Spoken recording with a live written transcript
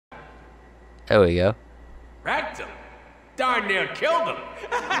There we go. Wrecked him. Darn near killed him.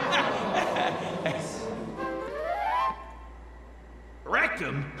 Wrecked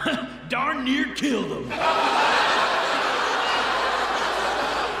him? Darn near killed him. Wow.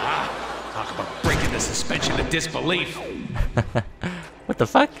 Talk about breaking the suspension of disbelief. What the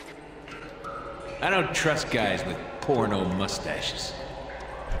fuck? I don't trust guys with porno mustaches.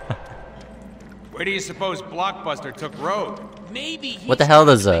 Where do you suppose Blockbuster took Rogue? Maybe What the hell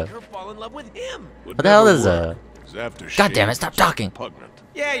does make her fall in love with him. What the hell is God damn it, stop talking.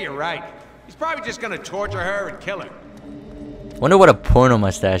 Yeah, you're right. He's probably just gonna torture her and kill her. Wonder what a porno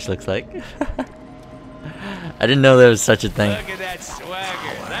mustache looks like. I didn't know there was such a thing. Look at that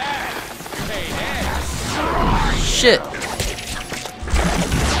swagger. That's paid ass. Shit.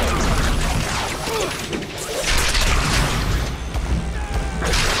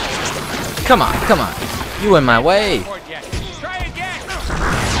 Come on, come on. You in my way. Try again.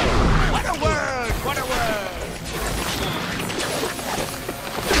 What a word, what a word.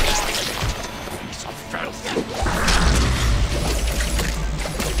 Piece of filth.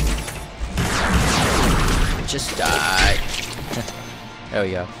 Just die. There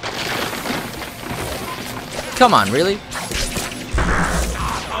we go. Come on, really?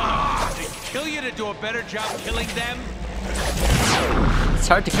 They kill you to do a better job killing them? It's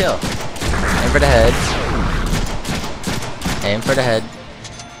hard to kill. Aim for the head. Aim for the head.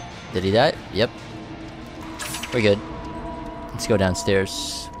 Did he die? Yep. We're good. Let's go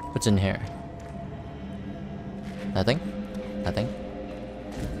downstairs. What's in here? Nothing? Nothing?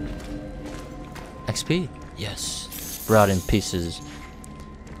 XP? Yes. Brought in pieces.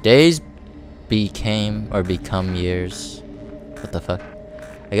 Days became or become years. What the fuck?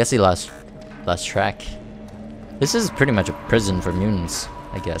 I guess he lost track. This is pretty much a prison for mutants,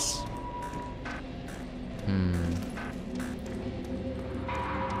 I guess.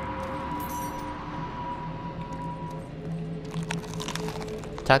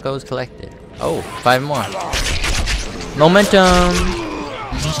 Tacos collected. Oh, 5 more. Momentum!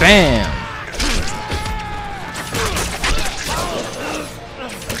 Bam!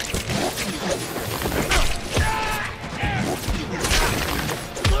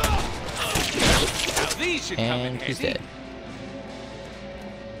 And he's dead.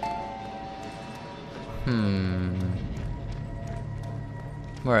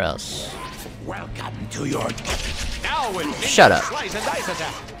 Where else? Welcome to your now with Shut up. Slice and dice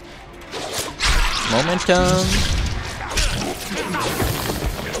attack. Momentum.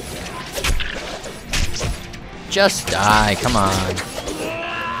 Just die, come on.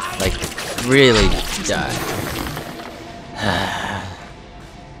 Like, really die.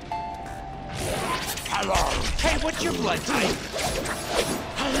 Hey, what's your blood type?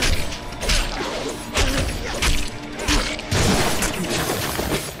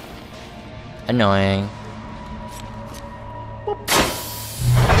 Annoying.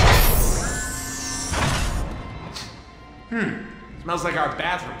 Smells like our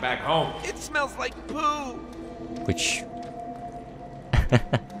bathroom back home. It smells like poo. Which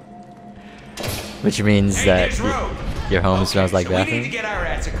means that your home smells like We need to bathroom. get our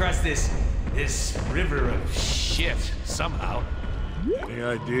ass across this river of shit somehow. Any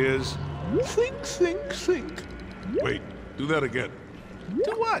ideas? Think, think, think. Wait, do that again.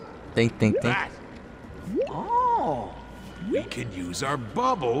 Do what? Think. That. Oh, we can use our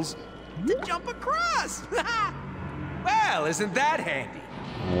bubbles to jump across. Well, isn't that handy?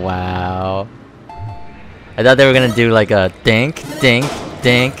 Wow. I thought they were gonna do like a dink,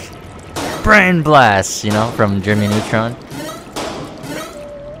 brain blast, you know, from Jimmy Neutron.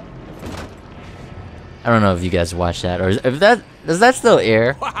 I don't know if you guys watched that, or if that does that still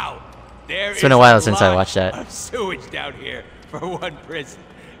air? Wow, there It's been a while since I watched that. Of sewage down here for one prison.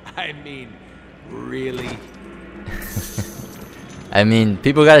 I mean, really? I mean,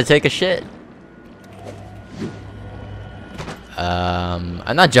 people gotta take a shit.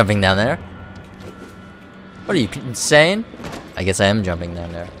 I'm not jumping down there. What are you, insane? I guess I am jumping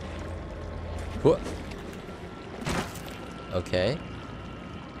down there. Whoa. Okay.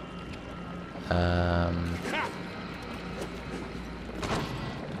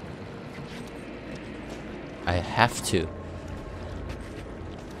 I have to.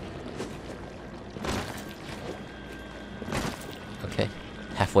 Okay.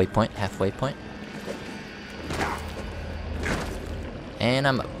 Halfway point. And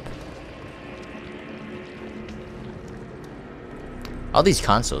I'm up. All these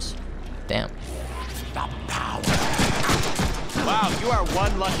consoles. Damn. The power. Wow, you are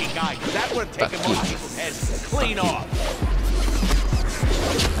one lucky guy. That would have taken most people's heads clean off.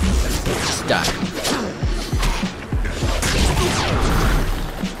 Just die.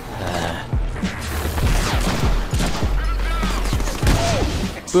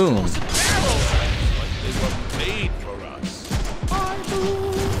 Boom. Like they were made for us.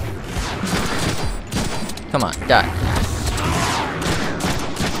 Come on, die.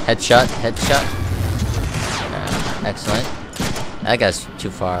 Headshot, headshot. Excellent. That guy's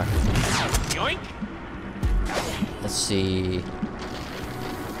too far. Yoink. Let's see.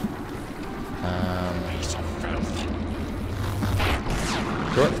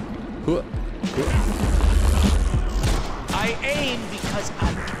 I aim because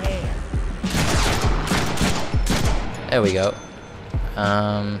I care. There we go.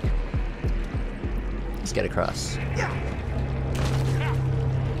 Let's get across.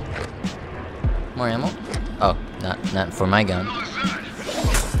 More ammo? Oh, not for my gun.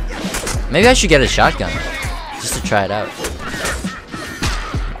 Maybe I should get a shotgun just to try it out.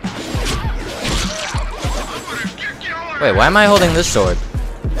 Wait, why am I holding this sword?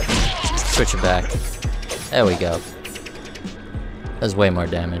 Switch it back. There we go. That's way more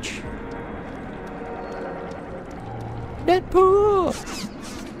damage. Deadpool!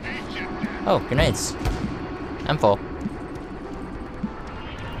 Oh, grenades. I'm full.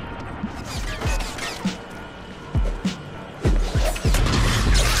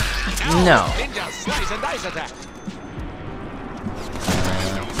 No. Ninja slice and dice attack.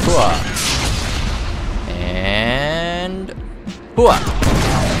 Hooah. And hooah.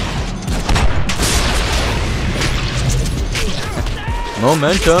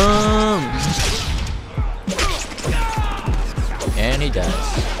 Momentum. And he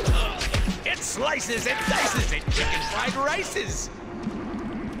dies. It slices and dices and chicken fried rices.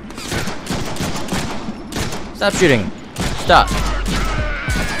 Stop shooting. Stop.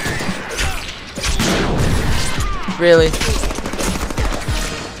 Really?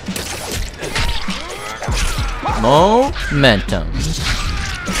 Momentum.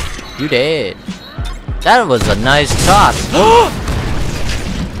 You dead. That was a nice toss.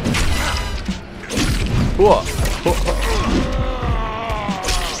 Whoa. Whoa.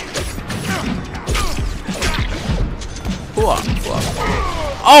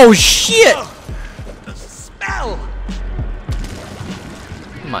 Oh shit! The smell.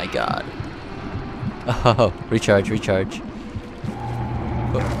 My god. Oh, recharge.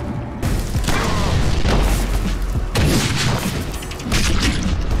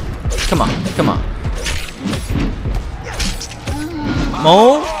 Come on.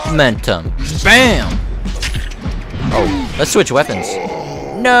 Momentum. Bam! Oh, let's switch weapons.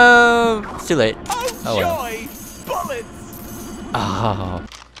 No! It's too late. Oh well. Joy. Bullets. Oh.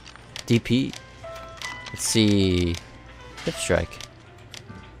 DP. Let's see. Hip strike.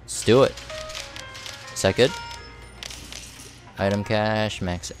 Let's do it. Is that good? Item cache,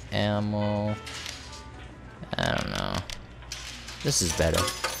 max ammo. I don't know. This is better.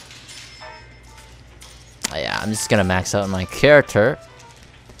 Yeah, I'm just gonna max out my character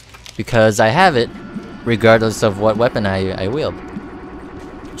because I have it regardless of what weapon I wield.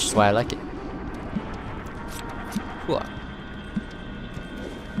 Which is why I like it. Whoa.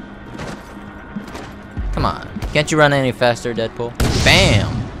 Come on. Can't you run any faster, Deadpool?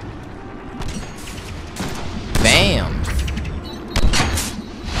 Bam! Bam!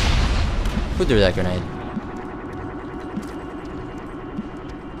 Who threw that grenade?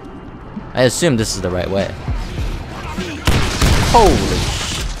 I assume this is the right way. Holy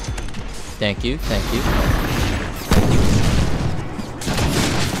sh! Thank you.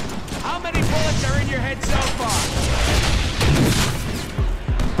 How many bullets are in your head so far?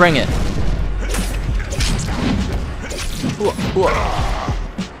 Bring it.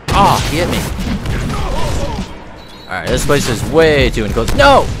 Ah, he hit me. Alright, this place is way too enclosed.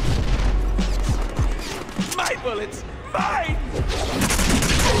 No! My bullets. Mine.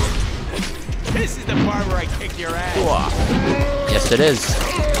 This is the part where I kick your ass. Yes, it is.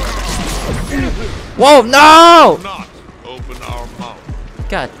 Whoa, no! Not open our mouth.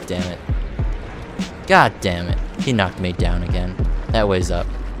 God damn it. He knocked me down again. That way's up.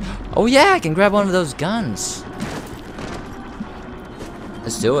 Oh yeah, I can grab one of those guns.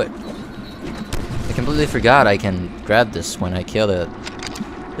 Let's do it. I completely forgot I can grab this when I kill it.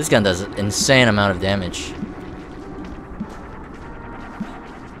 This gun does an insane amount of damage.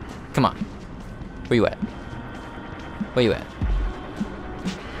 Come on. Where you at?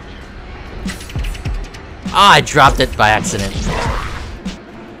 Ah, I dropped it by accident.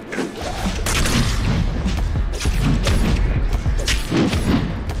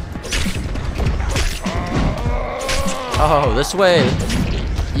 Oh, this way.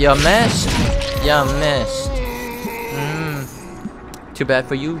 You missed. Too bad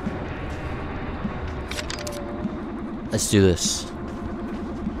for you. Let's do this.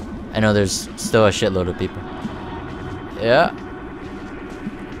 I know there's still a shitload of people. Yeah.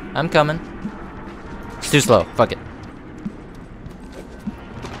 I'm coming. It's too slow. Fuck it.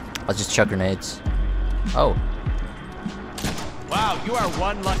 I'll just chuck grenades. Oh. Wow, you are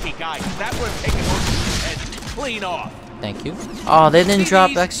one lucky guy. That would have taken most of his head clean off. Thank you. Oh, they didn't drop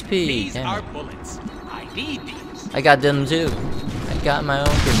These XP. Damn are it. bullets. I need these. I got them too. I got my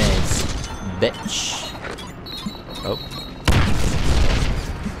own grenades. Bitch. Oh.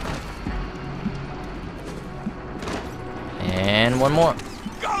 And one more.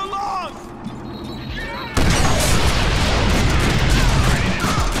 Go along.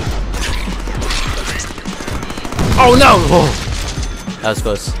 Oh no! Whoa. That was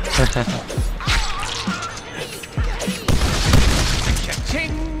close.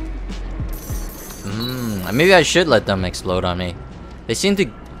 Maybe I should let them explode on me. They seem to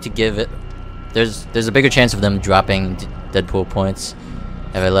give it. There's a bigger chance of them dropping Deadpool points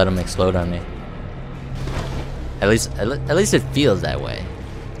if I let them explode on me. At least it feels that way.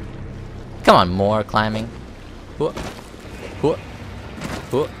 Come on, more climbing. Whoop, whoop,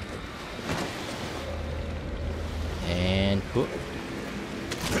 whoop. And whoop.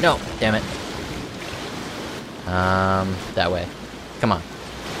 No, damn it. That way. Come on.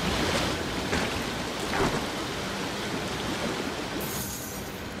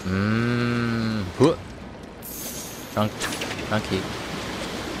 Whoop. Drunky.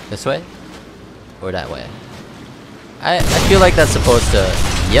 This way? Or that way? I feel like that's supposed to.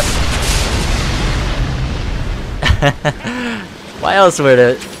 Yep. Why else were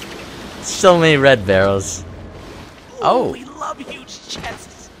there so many red barrels? Oh. We love huge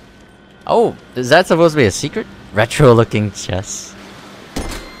chests. Oh, is that supposed to be a secret? Retro-looking chest.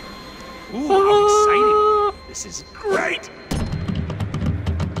 Ooh, how exciting! This is great.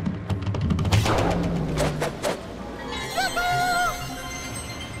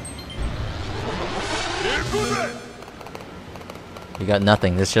 We got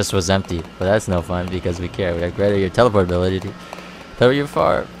nothing. This just was empty, but that's no fun because we care. We upgraded your teleport ability to teleport you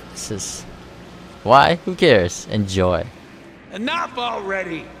far. This is why? Who cares? Enjoy. Enough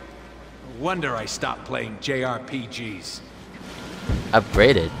already. No wonder I stopped playing JRPGs.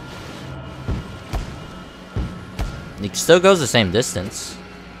 Upgraded. It still goes the same distance.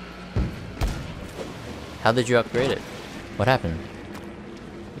 How did you upgrade it? What happened?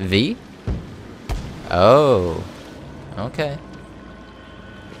 V? Oh. Okay.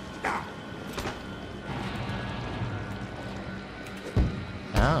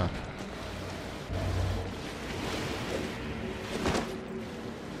 Oh.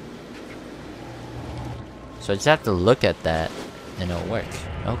 So I just have to look at that and it'll work.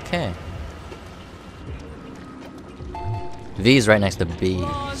 Okay. V is right next to B. So.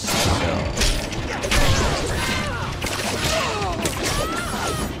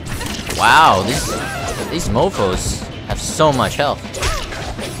 Wow, these mofos have so much health.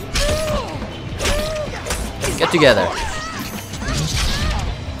 Get together.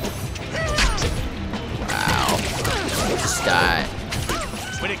 Wow. Just die.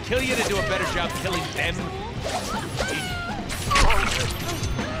 Would it kill you to do a better job killing them?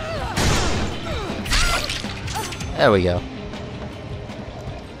 There we go.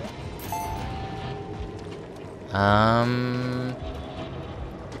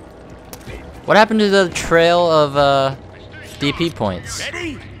 What happened to the trail of DP points?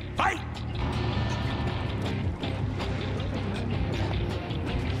 Ready? Fight!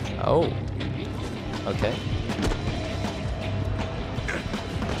 Oh. Okay.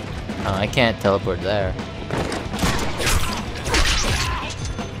 Oh, I can't teleport there.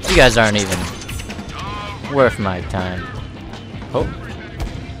 You guys aren't even worth my time. Oh.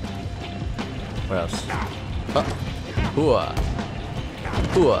 What else? Oh. Hooah.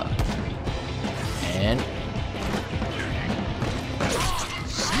 Hooah. And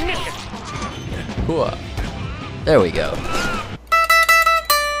hooah. There we go.